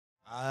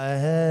I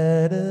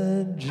had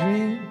a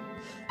dream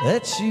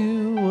that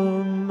you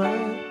were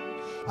mine.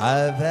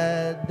 I've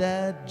had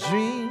that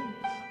dream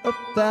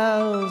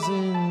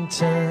 1,000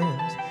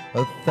 times,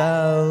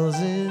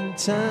 1,000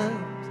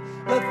 times,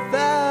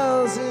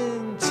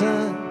 1,000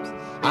 times.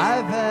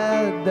 I've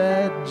had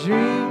that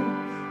dream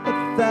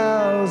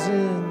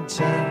 1,000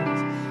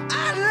 times.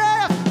 I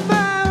left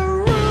my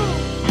room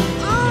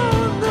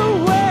on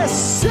the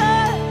west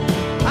side.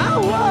 I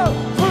walked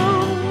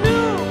from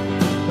noon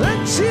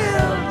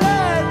until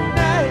that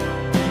night.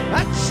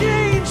 I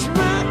changed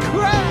my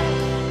cry,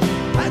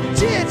 I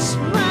ditched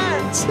my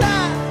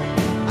tie.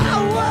 I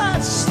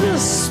watched the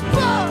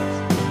sparks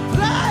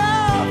fly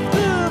off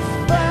the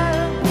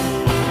fire.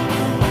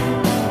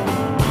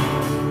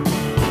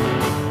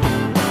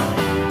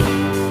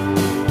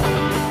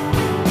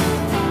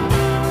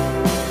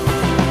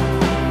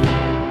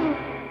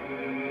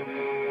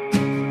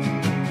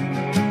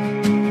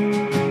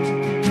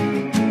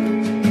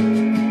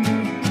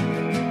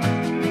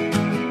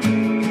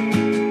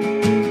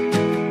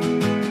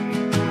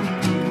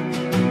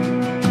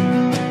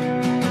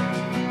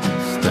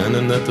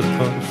 Standing at the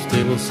punch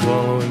table,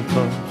 swallowing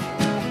punch.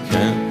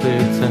 Can't pay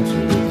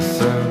attention to the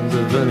sound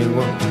of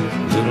anyone.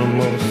 Little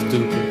more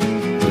stupid,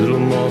 little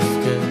more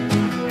scared.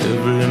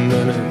 Every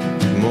minute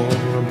more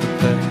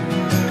unprepared.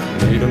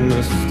 Made a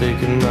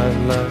mistake in my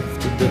life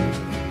today.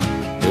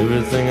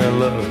 Everything I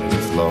love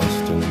is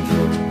lost in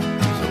drugs.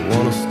 I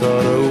wanna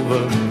start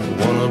over, I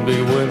wanna be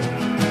winning.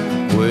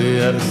 Way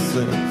out of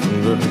sync from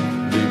the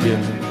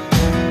beginning.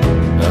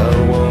 I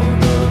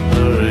wanna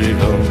hurry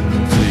home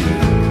to you.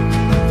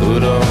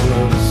 Put on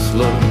a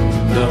slow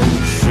down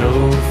show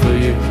for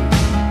you.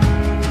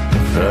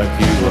 Crack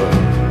you up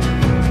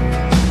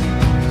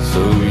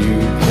so you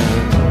can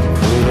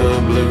put a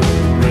blue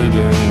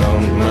ribbon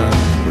on my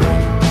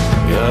brain.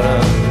 God,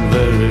 I'm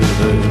very,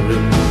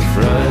 very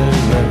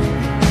frightened.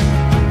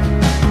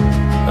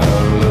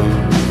 I'll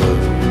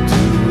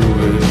overdo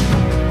it.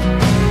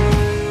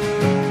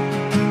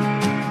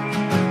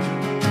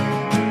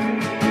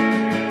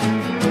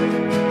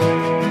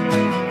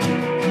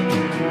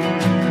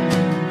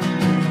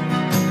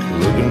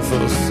 Looking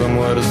for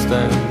somewhere to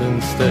stand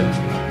instead.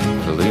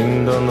 I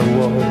leaned on the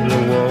wall, the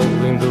wall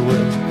leaned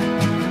away.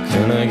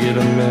 Can I get a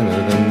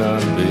minute and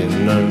not be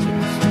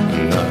nervous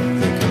and not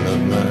thinking of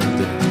my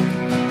day?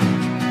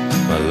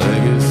 My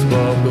leg is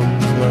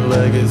sparkles, my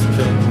leg is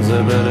pins. I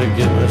better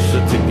get my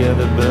shit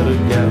together, better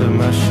gather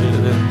my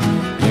shit in.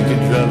 You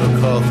could drive a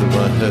car through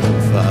my head in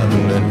 5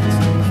 minutes,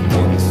 from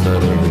one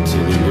side of it to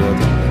the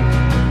other.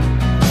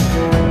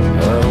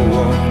 I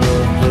wanna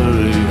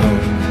hurry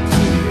home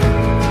to you.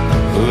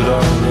 Put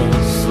on a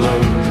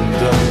slow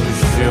down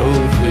show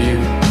for you.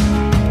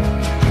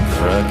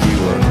 Crack you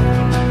up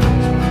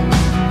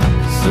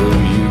so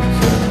you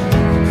can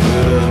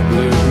put a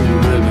blue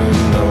ribbon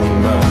on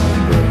my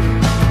brain.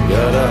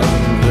 God, I'm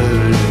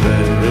very,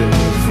 very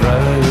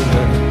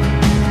frightened.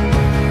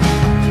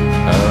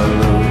 I'll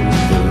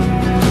overdo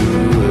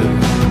it.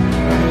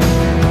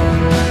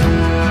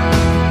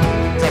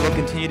 I will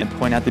continue to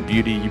point out the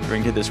beauty you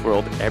bring to this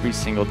world every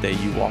single day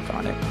you walk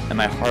on it. And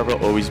my heart will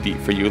always beat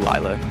for you,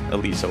 Lyla,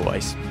 Elisa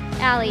Weiss.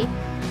 Allie,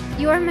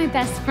 you are my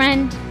best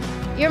friend.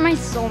 You're my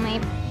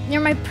soulmate.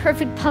 You're my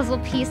perfect puzzle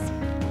piece.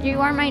 You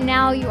are my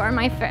now, you are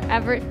my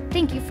forever.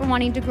 Thank you for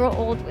wanting to grow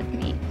old with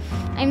me.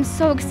 I'm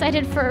so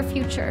excited for our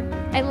future.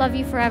 I love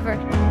you forever.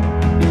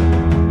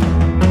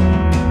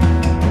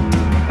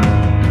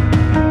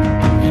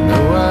 You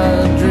know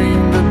I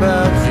dreamed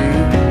about you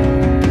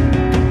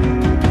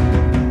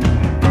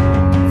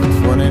for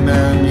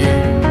 29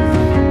 years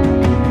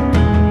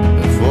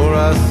before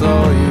I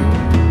saw you.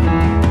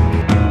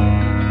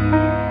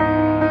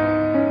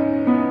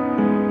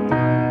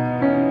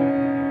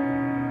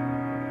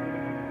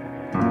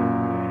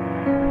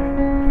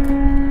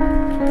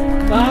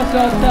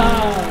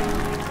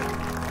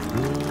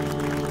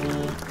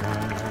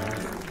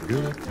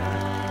 Good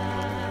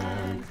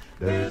time,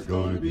 there's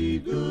gonna be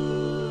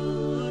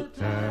good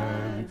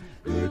time,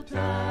 good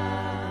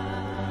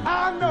time.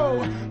 I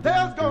know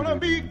there's gonna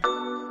be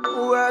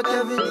work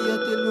every day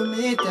till we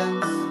meet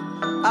ends.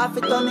 Have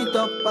to turn it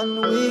up on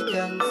the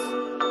weekends.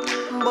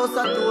 Bust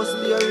a toast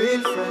to your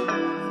real friend.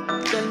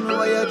 Tell me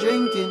why you're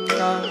drinking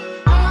now.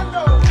 I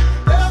know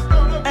there's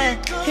gonna be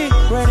good He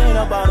running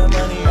up all the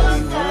money on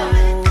you.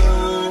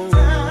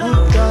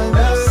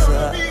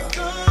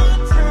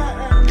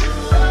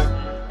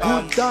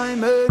 Good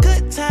time,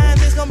 Good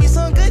times, it's gonna be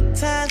some good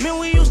times. Man,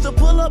 we used to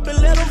pull up and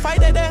let them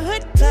fight at that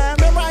hood time.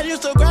 Remember I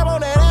used to grab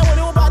on that ass when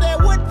it was about that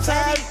wood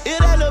time. If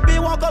that little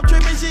bitch walk up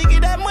tripping, she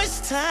get that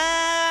much time.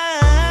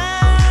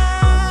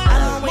 I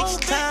don't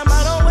waste time,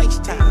 I don't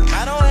waste time.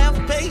 I don't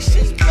have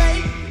patience,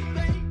 babe.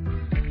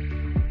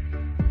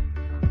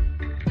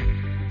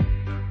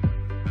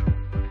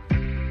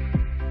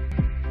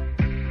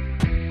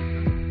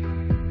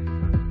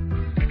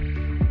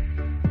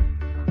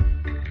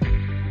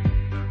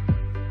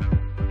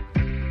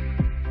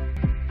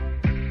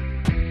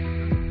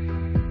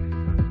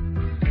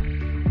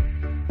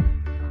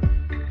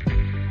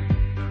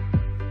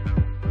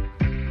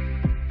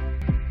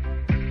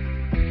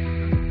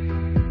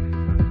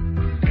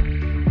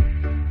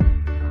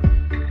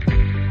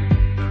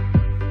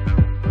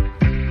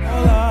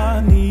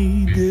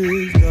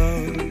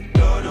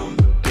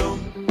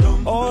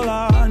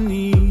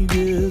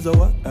 is a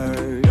word.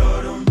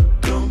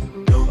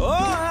 All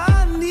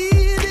I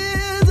need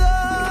is a.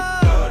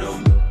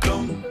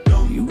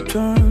 You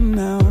turn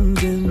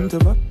nouns into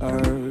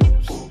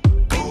verbs.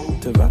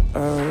 To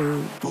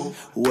verbs.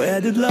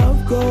 Where did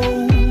love go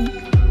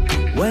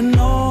when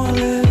all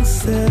is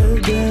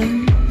said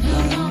and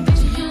done?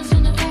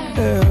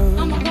 Yeah.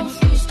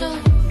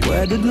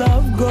 Where did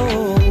love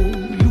go?